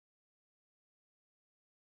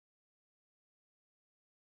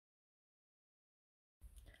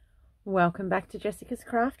Welcome back to Jessica's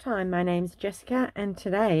Craft Time. My name's Jessica and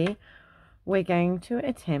today we're going to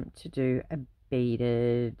attempt to do a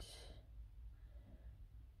beaded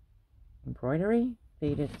embroidery.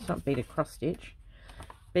 It's not beaded cross stitch.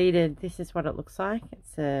 Beaded, this is what it looks like.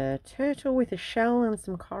 It's a turtle with a shell and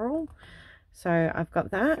some coral. So I've got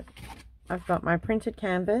that. I've got my printed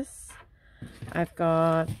canvas. I've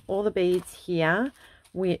got all the beads here,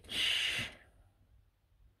 which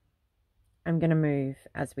I'm going to move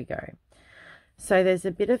as we go. So there's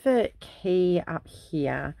a bit of a key up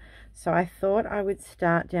here. So I thought I would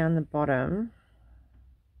start down the bottom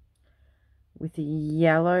with a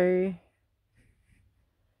yellow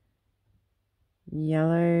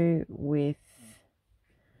with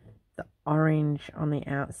the orange on the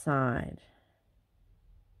outside,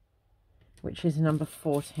 which is number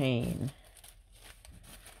 14.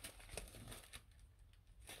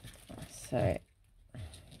 So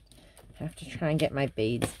I have to try and get my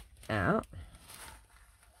beads out.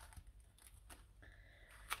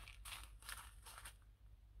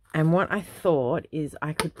 And what I thought is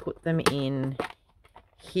I could put them in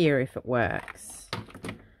here if it works.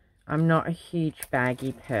 I'm not a huge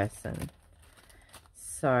baggy person.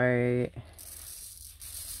 So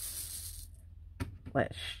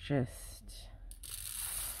let's just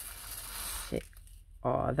sit.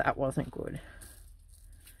 Oh, that wasn't good.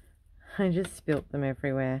 I just spilt them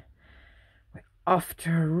everywhere. We're off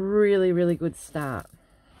to a really, really good start.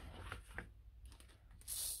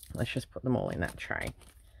 Let's just put them all in that tray.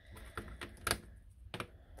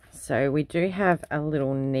 So we do have a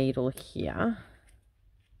little needle here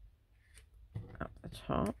up the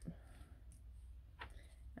top,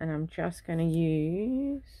 and I'm just going to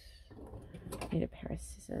need a pair of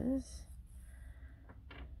scissors,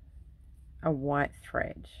 a white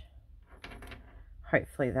thread.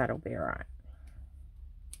 Hopefully that'll be all right.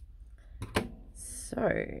 So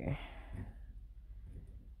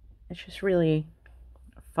it's just really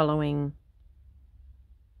following.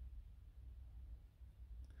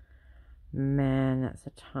 Man, that's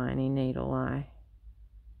a tiny needle eye.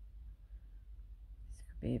 This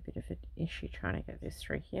could be a bit of an issue trying to get this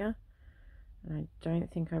through here. And I don't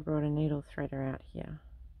think I brought a needle threader out here.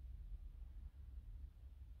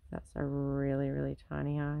 That's a really, really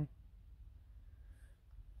tiny eye.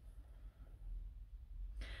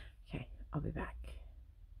 Okay, I'll be back.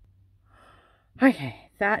 Okay,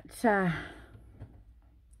 that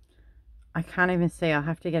I can't even see. I'll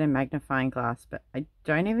have to get a magnifying glass, but I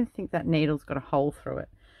don't even think that needle's got a hole through it.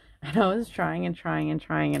 And I was trying and trying and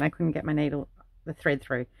trying, and I couldn't get the thread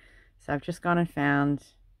through. So I've just gone and found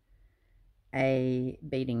a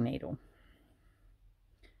beading needle,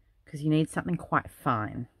 because you need something quite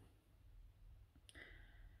fine.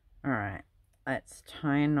 All right, let's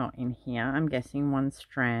tie a knot in here. I'm guessing one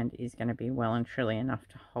strand is going to be well and truly enough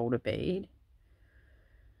to hold a bead.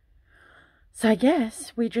 So I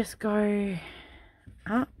guess we just go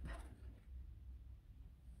up.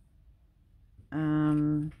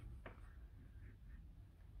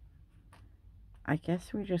 I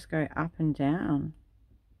guess we just go up and down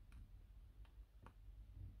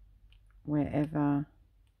wherever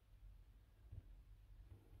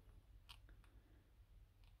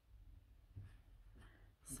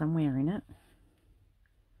somewhere in it.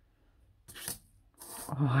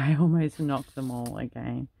 Oh, I almost knocked them all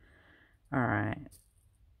again. All right,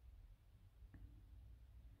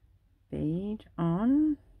 bead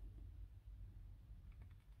on.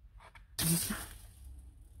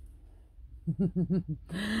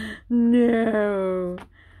 No.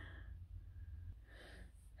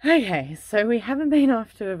 Okay, so we haven't been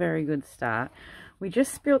off to a very good start. We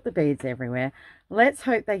just spilt the beads everywhere. Let's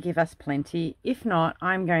hope they give us plenty. If not,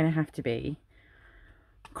 I'm going to have to be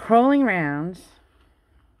crawling around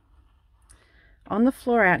on the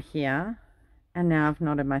floor out here, and now I've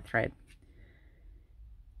knotted my thread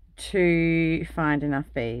to find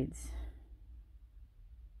enough beads.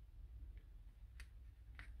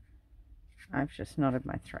 I've just knotted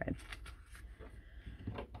my thread.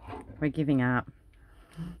 We're giving up.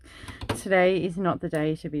 Today is not the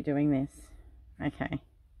day to be doing this. Okay,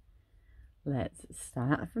 let's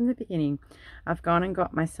start from the beginning. I've gone and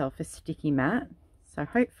got myself a sticky mat, so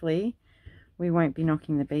hopefully we won't be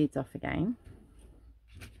knocking the beads off again.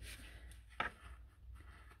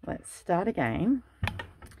 Let's start again,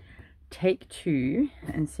 take 2,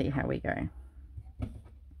 and see how we go.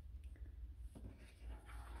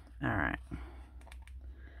 All right,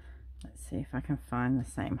 let's see if I can find the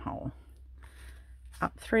same hole.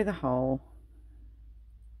 Up through the hole,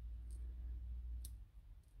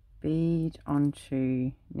 bead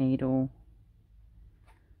onto needle,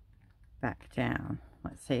 back down.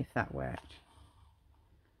 Let's see if that worked.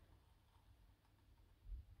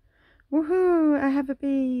 Woohoo! I have a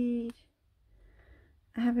bead.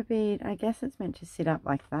 I have a bead. I guess it's meant to sit up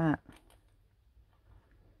like that.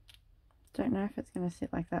 Don't know if it's going to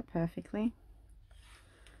sit like that perfectly.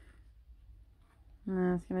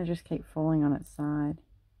 No, it's going to just keep falling on its side.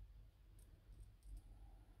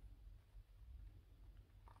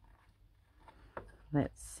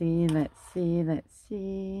 Let's see, let's see, let's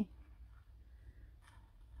see.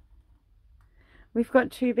 We've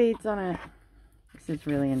got 2 beads on it. This is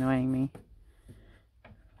really annoying me.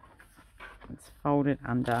 It's folded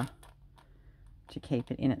under to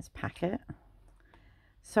keep it in its packet.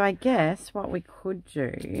 So I guess what we could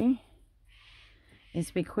do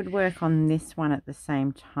is we could work on this one at the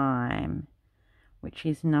same time, which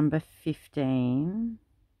is number 15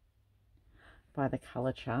 by the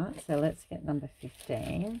color chart. So let's get number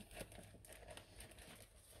 15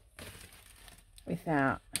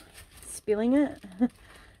 without spilling it,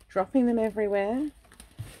 dropping them everywhere.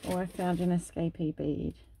 Oh, I found an escapee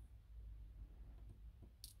bead.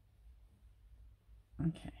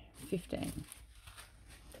 Okay, 15.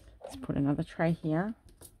 Let's put another tray here.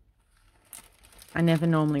 I never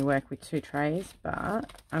normally work with 2 trays,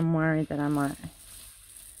 but I'm worried that I might...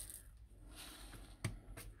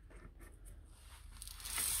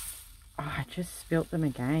 Oh, I just spilt them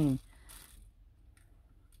again.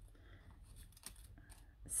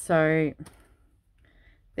 So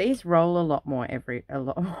these roll a lot more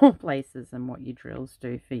places than what your drills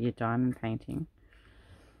do for your diamond painting.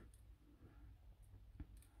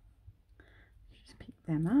 Just pick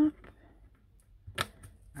them up.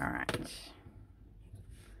 All right.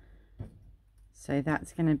 So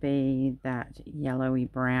that's going to be that yellowy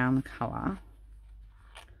brown color.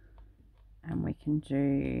 And we can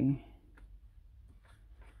do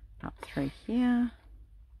up through here,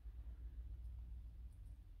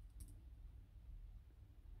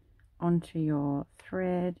 onto your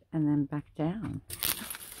thread, and then back down.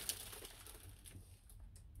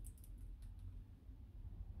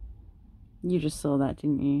 You just saw that,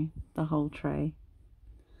 didn't you? The whole tray.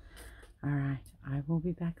 All right, I will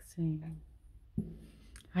be back soon.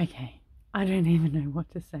 Okay, I don't even know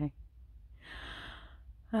what to say.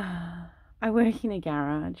 I work in a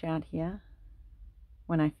garage out here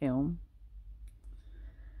when I film.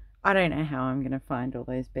 I don't know how I'm going to find all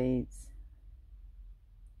those beads.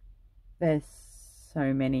 There's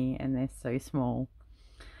so many and they're so small.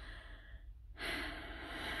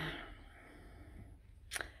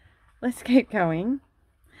 Let's keep going.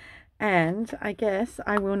 And I guess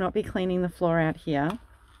I will not be cleaning the floor out here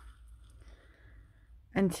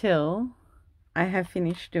until I have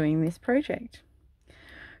finished doing this project,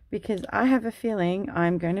 because I have a feeling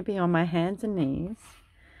I'm going to be on my hands and knees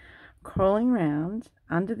crawling around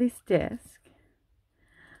under this desk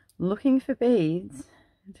looking for beads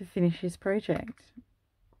to finish this project.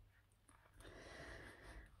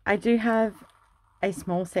 I do have a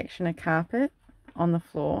small section of carpet on the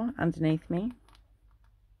floor underneath me,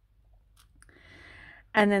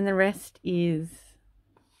 and then the rest is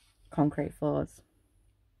concrete floors.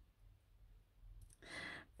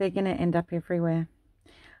 They're going to end up everywhere.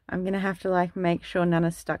 I'm going to have to make sure none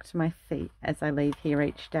is stuck to my feet as I leave here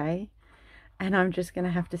each day. And I'm just going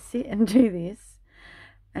to have to sit and do this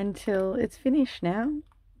until it's finished now.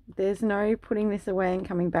 There's no putting this away and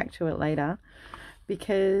coming back to it later,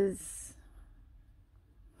 because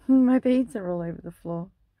my beads are all over the floor.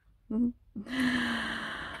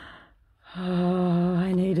 Oh,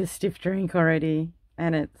 I need a stiff drink already.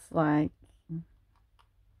 And it's like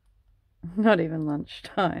not even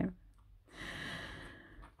lunchtime.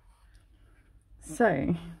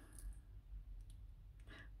 So,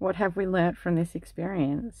 what have we learnt from this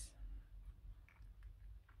experience?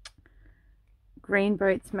 Green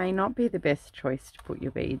boats may not be the best choice to put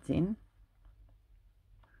your beads in.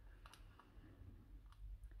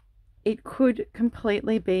 It could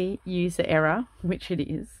completely be user error, which it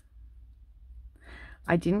is.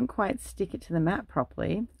 I didn't quite stick it to the mat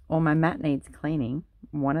properly, or my mat needs cleaning,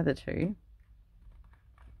 one of the two.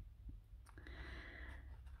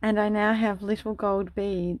 And I now have little gold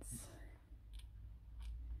beads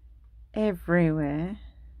everywhere.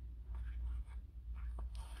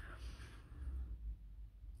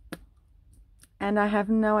 And I have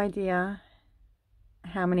no idea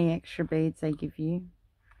how many extra beads they give you.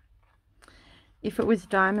 If it was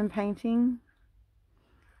diamond painting,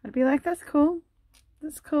 I'd be like, that's cool.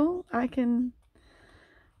 That's cool. I can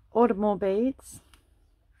order more beads.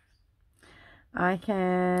 I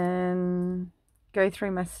can go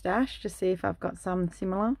through my stash to see if I've got some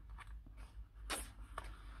similar.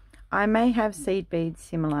 I may have seed beads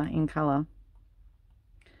similar in colour.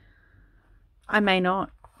 I may not.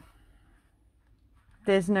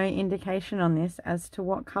 there's no indication on this as to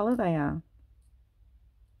what color they are.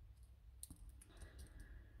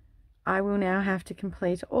 I will now have to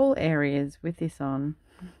complete all areas with this on.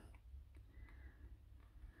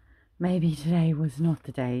 Maybe today was not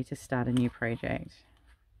the day to start a new project.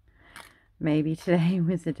 Maybe today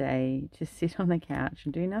was a day to sit on the couch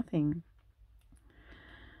and do nothing.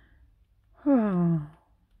 Oh,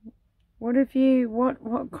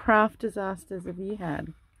 what craft disasters have you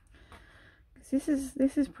had? Because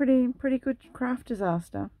this is pretty good craft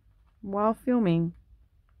disaster while filming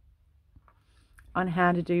on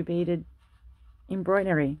how to do beaded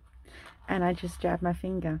embroidery, and I just jabbed my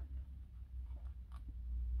finger.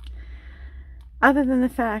 Other than the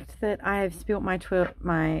fact that I have spilt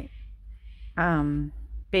my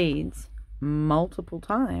beads multiple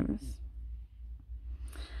times,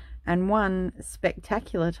 and one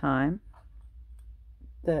spectacular time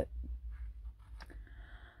that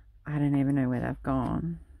I don't even know where they've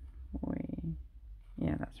gone.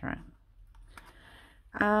 Yeah, that's right.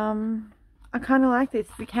 I kind of like this.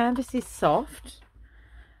 The canvas is soft,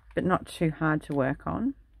 but not too hard to work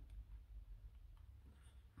on.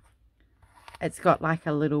 It's got like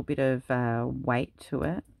a little bit of weight to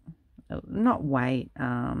it. Not weight,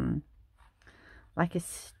 like a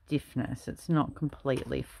stiffness. It's not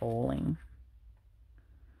completely falling.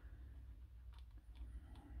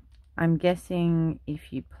 I'm guessing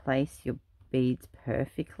if you place your beads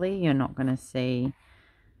perfectly, you're not going to see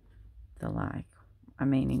the, like, I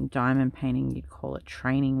mean, in diamond painting you'd call it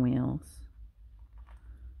training wheels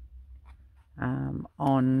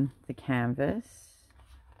on the canvas.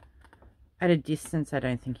 At a distance, I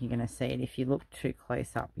don't think you're going to see it. If you look too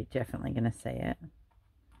close up, you're definitely going to see it.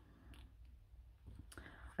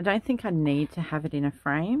 I don't think I need to have it in a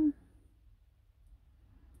frame.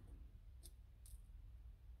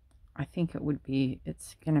 I think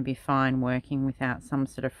it's going to be fine working without some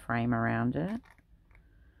sort of frame around it.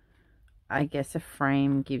 I guess a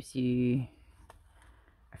frame gives you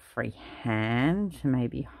a free hand to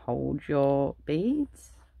maybe hold your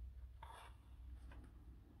beads.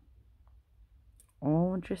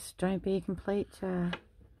 Or just don't be a complete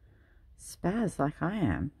spaz like I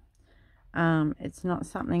am. It's not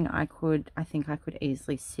something I think I could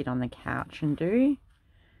easily sit on the couch and do,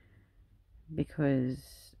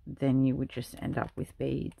 because then you would just end up with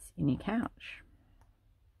beads in your couch.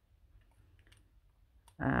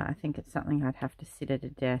 I think it's something I'd have to sit at a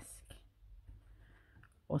desk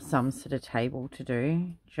or some sort of table to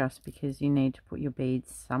do, just because you need to put your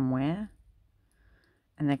beads somewhere.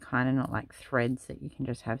 And they're kind of not like threads that you can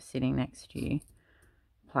just have sitting next to you.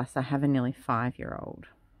 Plus, I have a nearly 5-year-old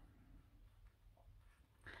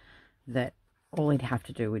that all he'd have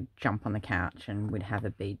to do would jump on the couch and we'd have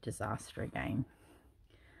a bead disaster again.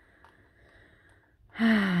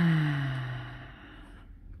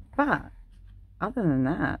 But other than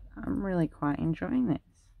that, I'm really quite enjoying this.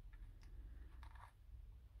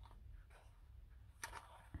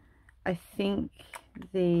 I think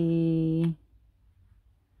the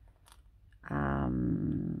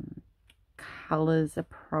colours are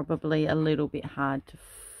probably a little bit hard to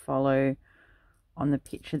follow on the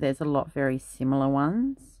picture. There's a lot very similar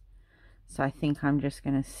ones, so I think I'm just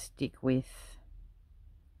going to stick with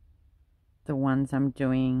the ones I'm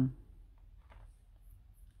doing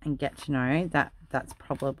and get to know. That's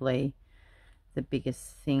probably the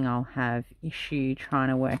biggest thing I'll have issue trying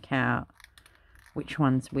to work out which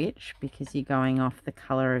one's which, because you're going off the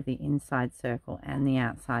colour of the inside circle and the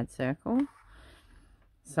outside circle.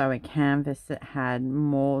 So a canvas that had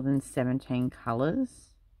more than 17 colours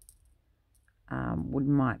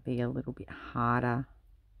might be a little bit harder,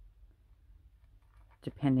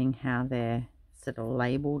 depending how they're sort of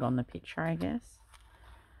labelled on the picture, I guess.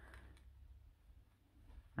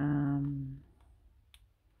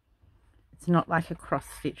 It's not like a cross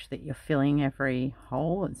stitch that you're filling every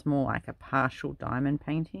hole. It's more like a partial diamond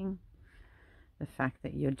painting. The fact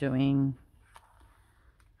that you're doing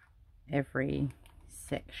every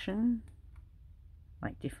section,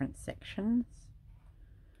 like different sections,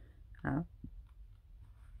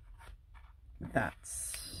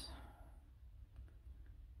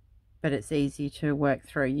 but it's easy to work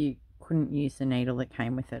through. You couldn't use the needle that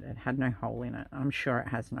came with it. It had no hole in it. I'm sure it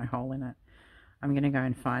has no hole in it. I'm going to go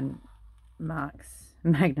and find Mark's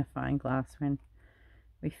magnifying glass when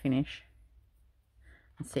we finish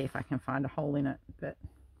and see if I can find a hole in it. But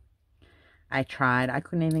I tried. I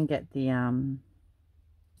couldn't even get the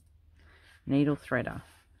needle threader.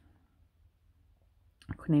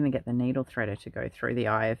 I couldn't even get the needle threader to go through the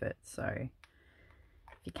eye of it. So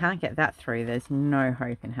if you can't get that through, there's no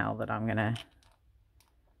hope in hell that I'm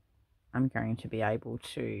going to be able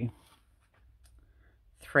to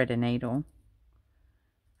thread a needle.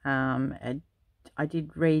 I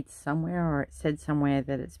did read somewhere, or it said somewhere,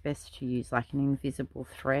 that it's best to use like an invisible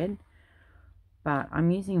thread, but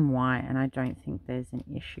I'm using white and I don't think there's an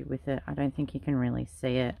issue with it. I don't think you can really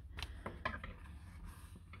see it.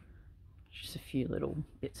 Just a few little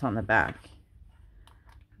bits on the back.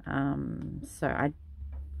 So I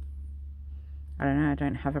don't know, I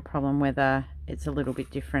don't have a problem whether it's a little bit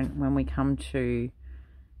different when we come to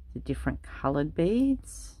the different coloured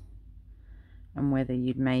beads, and whether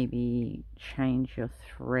you'd maybe change your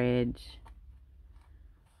thread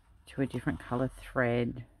to a different colour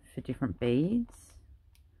thread for different beads,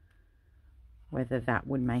 whether that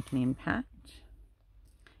would make an impact.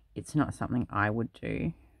 It's not something I would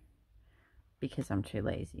do because I'm too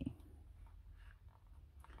lazy.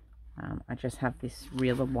 I just have this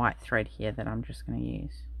reel of white thread here that I'm just going to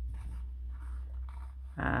use.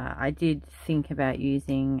 I did think about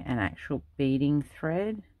using an actual beading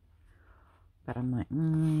thread, but I'm like,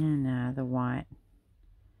 no, the white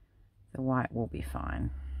will be fine.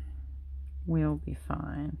 Will be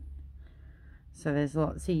fine. So there's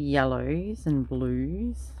lots of yellows and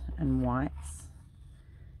blues and whites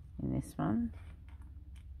in this one.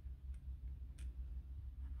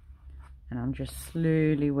 And I'm just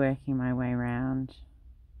slowly working my way around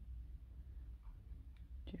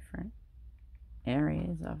different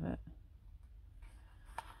areas of it.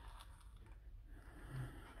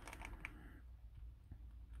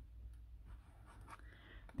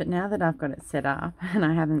 But now that I've got it set up and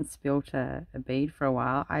I haven't spilt a bead for a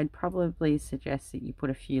while, I'd probably suggest that you put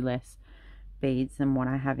a few less beads than what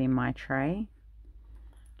I have in my tray,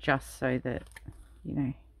 just so that, you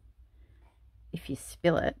know, if you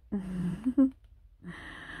spill it,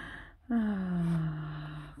 you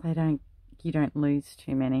don't lose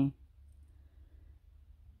too many.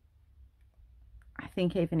 I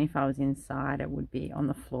think even if I was inside, it would be on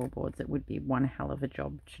the floorboards, it would be one hell of a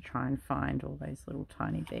job to try and find all those little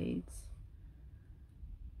tiny beads.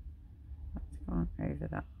 Let's go on over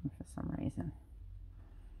that one for some reason.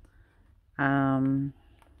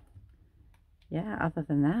 Yeah, other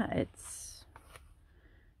than that, it's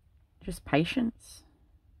just patience.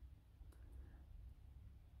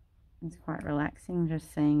 It's quite relaxing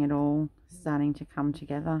just seeing it all starting to come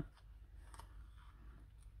together.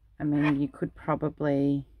 I mean, you could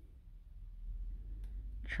probably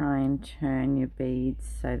try and turn your beads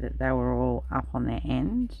so that they were all up on their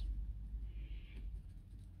end,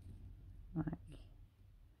 like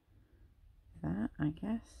that, I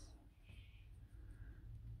guess.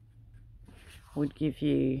 Would give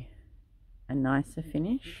you a nicer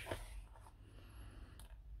finish.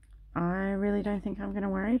 I really don't think I'm going to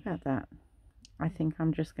worry about that. I think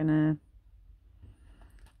I'm just going to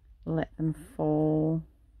let them fall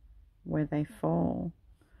where they fall.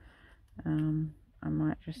 I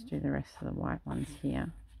might just do the rest of the white ones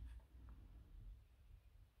here.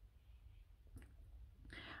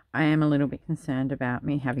 I am a little bit concerned about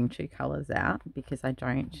me having two colours out, because I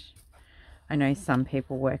know some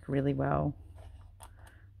people work really well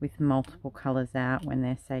with multiple colours out when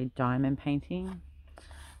they're, say, diamond painting.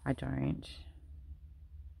 I don't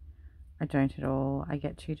at all. I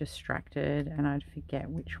get too distracted and I'd forget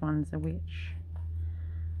which ones are which.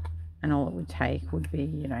 And all it would take would be,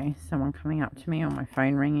 you know, someone coming up to me, or my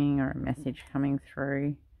phone ringing, or a message coming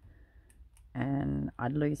through, and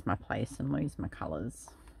I'd lose my place and lose my colours.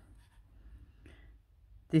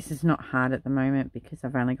 This is not hard at the moment because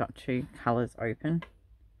I've only got two colours open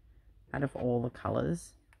out of all the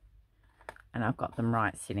colours, and I've got them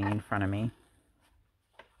right sitting in front of me.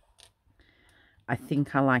 I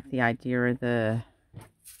think I like the idea of the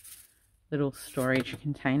little storage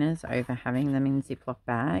containers over having them in Ziploc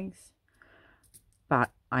bags, but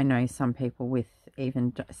I know some people with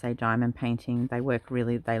even, say, diamond painting, they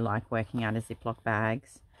like working out of Ziploc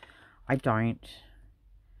bags. I don't.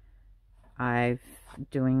 I've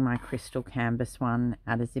doing my crystal canvas one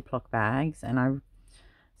out of Ziploc bags, and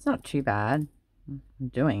it's not too bad. I'm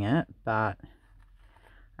doing it, but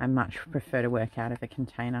I much prefer to work out of a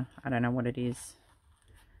container. I don't know what it is,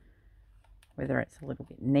 whether it's a little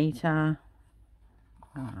bit neater.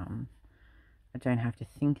 I don't have to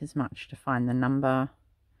think as much to find the number.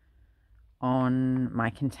 On my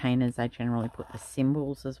containers, I generally put the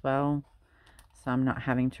symbols as well, so I'm not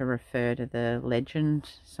having to refer to the legend.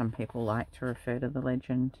 Some people like to refer to the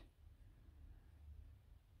legend.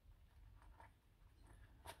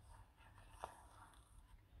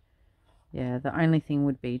 Yeah, the only thing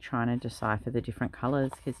would be trying to decipher the different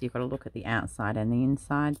colours, because you've got to look at the outside and the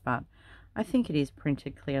inside, but I think it is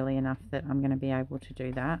printed clearly enough that I'm going to be able to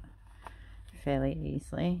do that fairly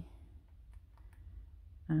easily.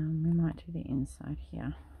 We might do the inside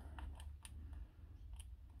here.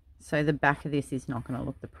 So the back of this is not going to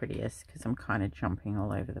look the prettiest because I'm kind of jumping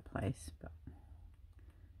all over the place, but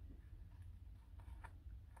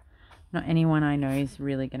not anyone I know is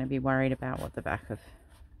really going to be worried about what the back of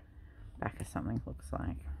something looks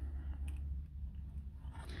like.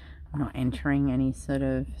 I'm not entering any sort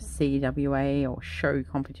of CWA or show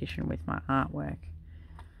competition with my artwork.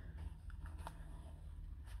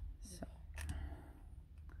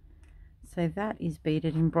 So that is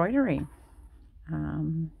beaded embroidery.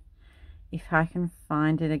 If I can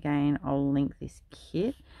find it again, I'll link this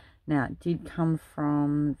kit. Now, it did come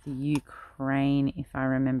from the Ukraine, if I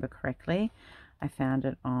remember correctly. I found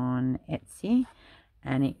it on Etsy,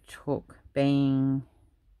 and it took, being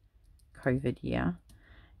COVID year,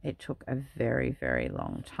 it took a very, very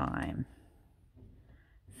long time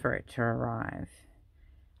for it to arrive.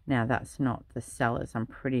 Now, that's not the seller's. I'm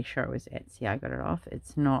pretty sure it was Etsy I got it off.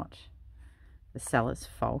 It's not the seller's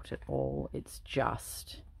fault at all. It's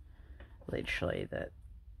just literally that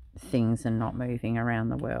things are not moving around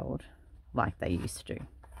the world like they used to.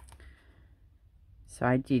 So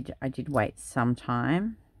I did wait some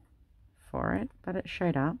time for it, but it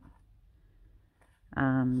showed up.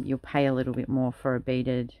 You'll pay a little bit more for a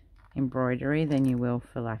beaded embroidery than you will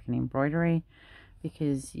for like an embroidery,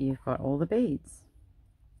 because you've got all the beads.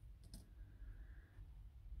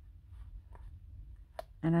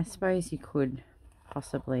 And I suppose you could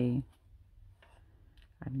possibly,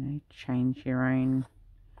 I don't know, change your own,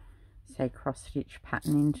 say, cross-stitch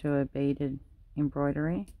pattern into a beaded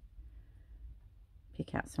embroidery.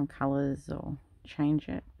 Pick out some colours or change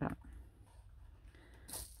it, but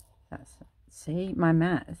that's it. See, my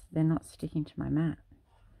mat, they're not sticking to my mat.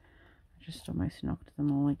 I just almost knocked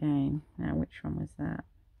them all again. Now, which one was that?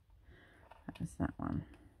 That was that one.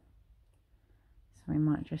 So we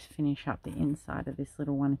might just finish up the inside of this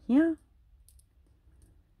little one here.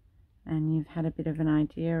 And you've had a bit of an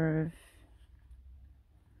idea of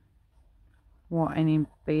what a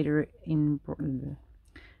beaded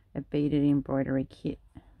embroidery kit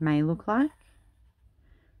may look like.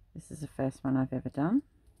 This is the first one I've ever done.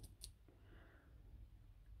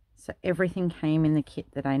 So everything came in the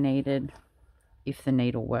kit that I needed if the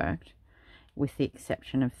needle worked, with the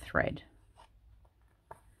exception of thread.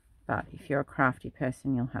 But if you're a crafty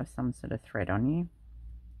person, you'll have some sort of thread on you.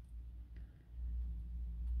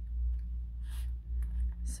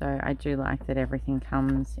 So I do like that everything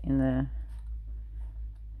comes in the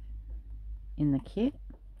kit.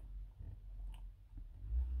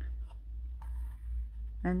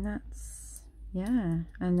 And that's, yeah.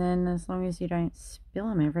 And then as long as you don't spill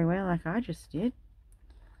them everywhere like I just did.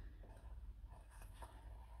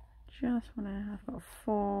 I've got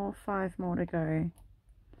 4 or 5 more to go.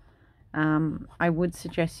 I would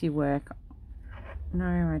suggest you work, no,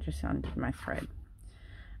 I just undid my thread.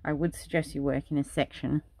 I would suggest you work in a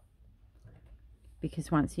section,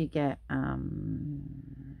 because once you get,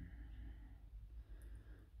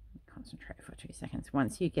 concentrate for 2 seconds.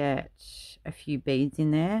 Once you get a few beads in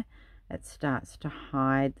there, it starts to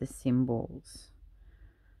hide the symbols.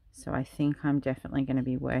 So I think I'm definitely going to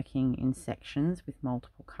be working in sections with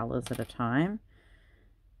multiple colors at a time,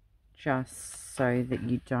 just so that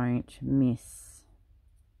you don't miss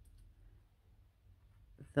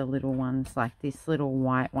the little ones. Like this little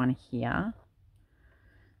white one here,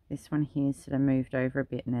 this one here sort of moved over a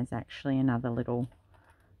bit, and there's actually another little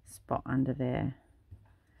spot under there.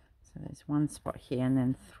 So there's 1 spot here and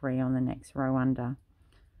then 3 on the next row under.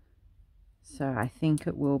 So I think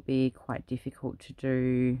it will be quite difficult to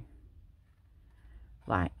do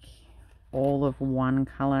like all of one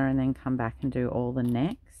color and then come back and do all the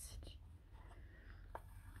next.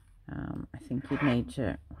 I think you'd need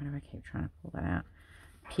to, why do I keep trying to pull that out?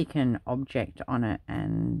 Pick an object on it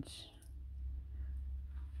and,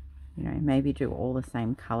 you know, maybe do all the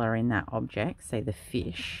same color in that object, say the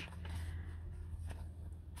fish.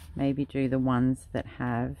 Maybe do the ones that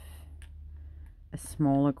have a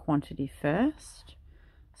smaller quantity first,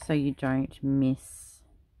 so you don't miss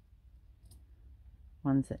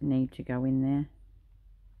ones that need to go in there.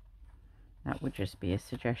 That would just be a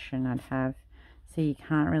suggestion I'd have. So you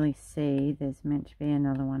can't really see, there's meant to be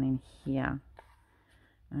another one in here.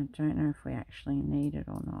 I don't know if we actually need it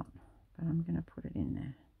or not, but I'm going to put it in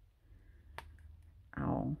there.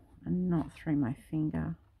 Oh, and not through my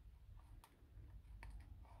finger.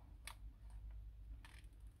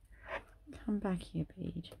 Come back here,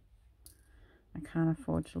 bead. I can't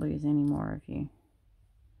afford to lose any more of you.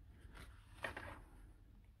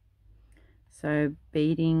 So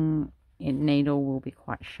beading in needle will be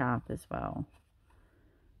quite sharp as well.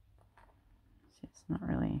 So it's not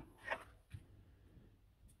really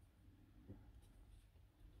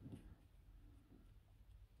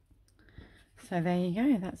So there you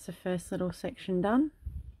go, that's the first little section done.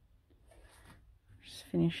 Just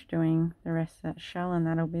finish doing the rest of that shell and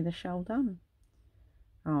that'll be the shell done.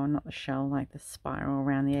 Oh, not the shell, like the spiral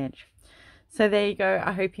around the edge. So there you go.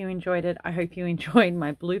 I hope you enjoyed it. I hope you enjoyed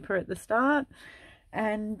my blooper at the start.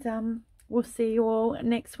 And we'll see you all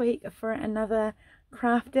next week for another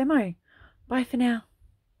craft demo. Bye for now.